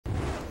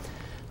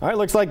All right,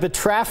 looks like the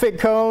traffic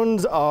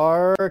cones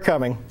are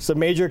coming. Some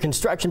major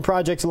construction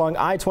projects along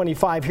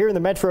I-25 here in the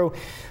metro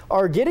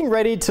are getting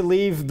ready to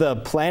leave the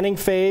planning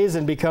phase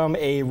and become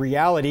a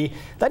reality.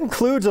 That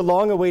includes a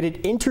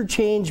long-awaited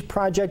interchange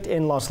project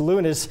in Los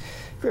Lunas.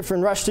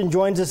 Griffin Rushton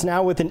joins us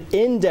now with an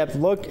in-depth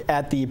look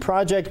at the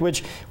project,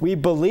 which we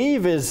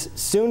believe is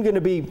soon going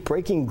to be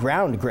breaking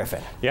ground,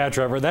 Griffin. Yeah,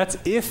 Trevor, that's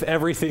if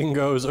everything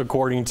goes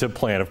according to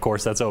plan. Of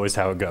course, that's always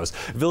how it goes.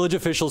 Village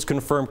officials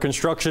confirmed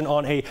construction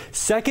on a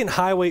second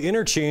highway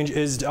interchange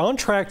is on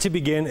track to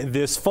begin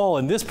this fall,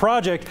 and this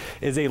project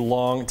is a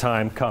long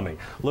time coming.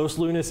 Los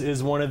Lunas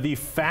is one of the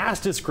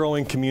fastest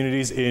growing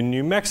communities in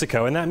New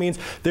Mexico, and that means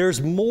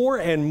there's more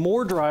and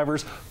more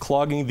drivers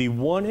clogging the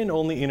one and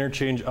only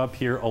interchange up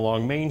here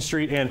along Main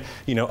Street and,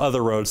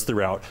 other roads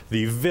throughout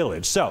the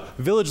village. So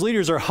village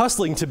leaders are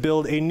hustling to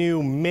build a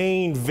new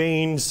main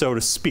vein, so to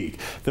speak.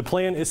 The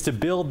plan is to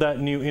build that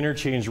new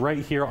interchange right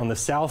here on the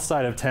south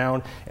side of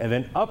town and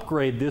then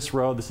upgrade this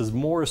road. This is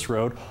Morris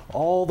Road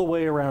all the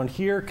way around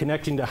here,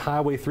 connecting to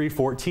Highway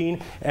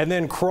 314 and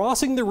then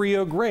crossing the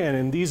Rio Grande.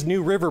 And these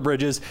new river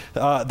bridges,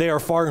 they are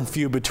far and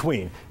few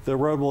between. The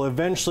road will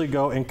eventually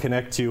go and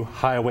connect to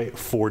Highway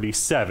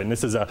 47.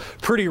 This is a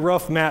pretty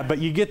rough map, but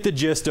you get the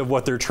gist of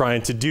what they're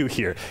trying to do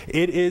here.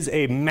 It is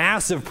a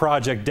massive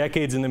project,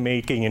 decades in the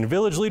making, and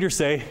village leaders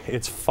say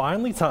it's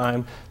finally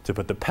time to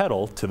put the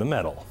pedal to the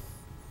metal.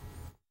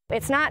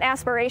 It's not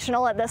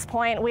aspirational at this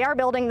point. We are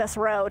building this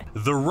road.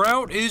 The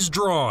route is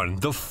drawn,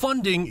 the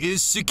funding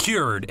is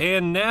secured,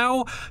 and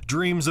now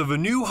dreams of a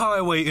new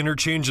highway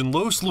interchange in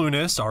Los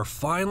Lunas are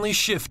finally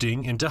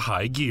shifting into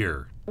high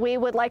gear. We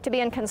would like to be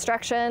in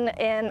construction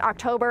in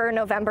October,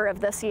 November of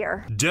this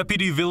year.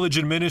 Deputy Village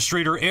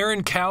Administrator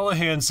Aaron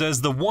Callahan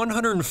says the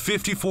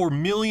 $154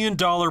 million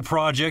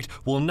project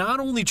will not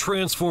only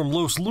transform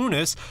Los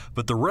Lunas,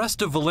 but the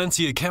rest of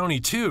Valencia County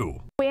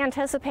too. We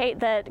anticipate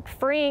that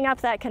freeing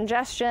up that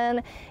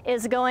congestion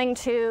is going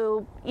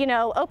to,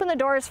 open the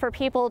doors for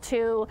people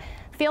to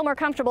feel more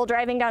comfortable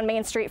driving down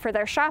Main Street for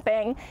their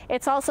shopping.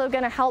 It's also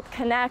going to help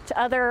connect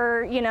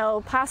other,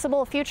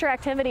 possible future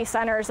activity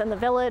centers in the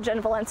village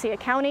and Valencia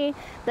County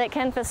that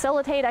can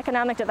facilitate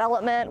economic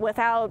development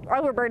without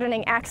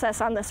overburdening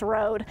access on this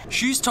road.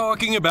 She's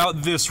talking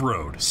about this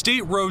road,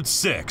 State Road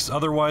 6,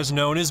 otherwise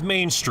known as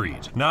Main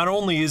Street. Not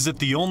only is it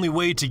the only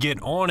way to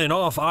get on and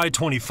off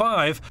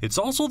I-25, it's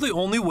also the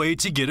only way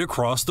to get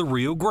across the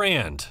Rio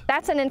Grande.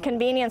 That's an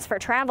inconvenience for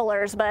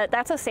travelers, but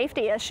that's a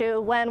safety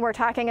issue when we're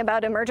talking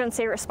about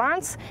emergency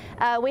response.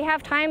 We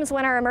have times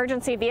when our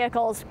emergency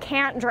vehicles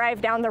can't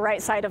drive down the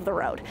right side of the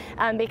road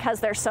because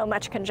there's so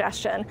much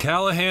congestion.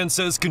 Callahan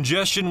says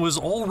congestion was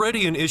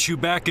already an issue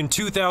back in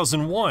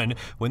 2001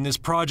 when this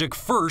project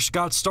first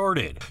got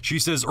started. She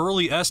says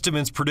early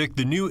estimates predict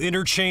the new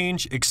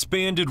interchange,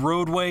 expanded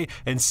roadway,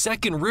 and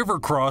second river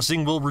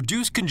crossing will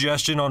reduce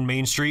congestion on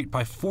Main Street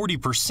by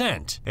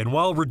 40%. And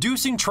while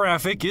reducing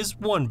traffic is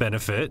one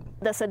benefit,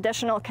 this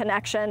additional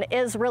connection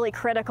is really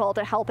critical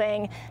to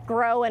helping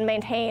grow and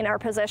maintain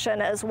our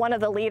position as one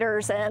of the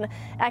leaders in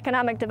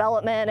economic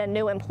development and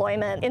new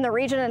employment in the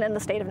region and in the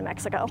state of New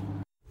Mexico.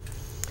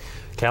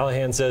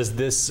 Callahan says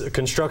this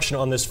construction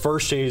on this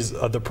first phase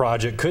of the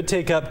project could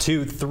take up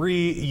to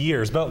 3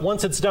 years. But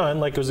once it's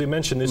done, like as we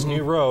mentioned, this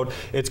new road,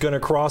 it's going to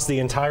cross the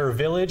entire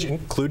village,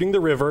 including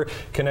the river,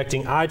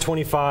 connecting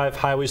I-25,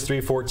 Highways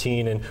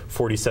 314 and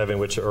 47,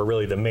 which are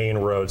really the main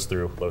roads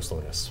through Los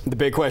Lunas. The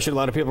big question, a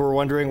lot of people were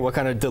wondering what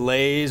kind of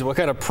delays, what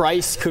kind of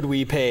price could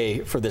we pay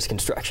for this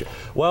construction?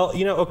 Well,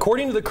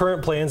 according to the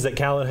current plans that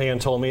Callahan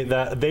told me,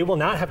 that they will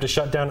not have to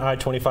shut down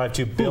I-25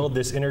 to build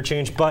this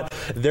interchange, but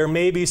there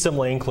may be some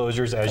lane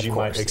closures as you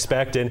might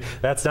expect, and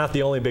that's not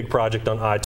the only big project on I-25.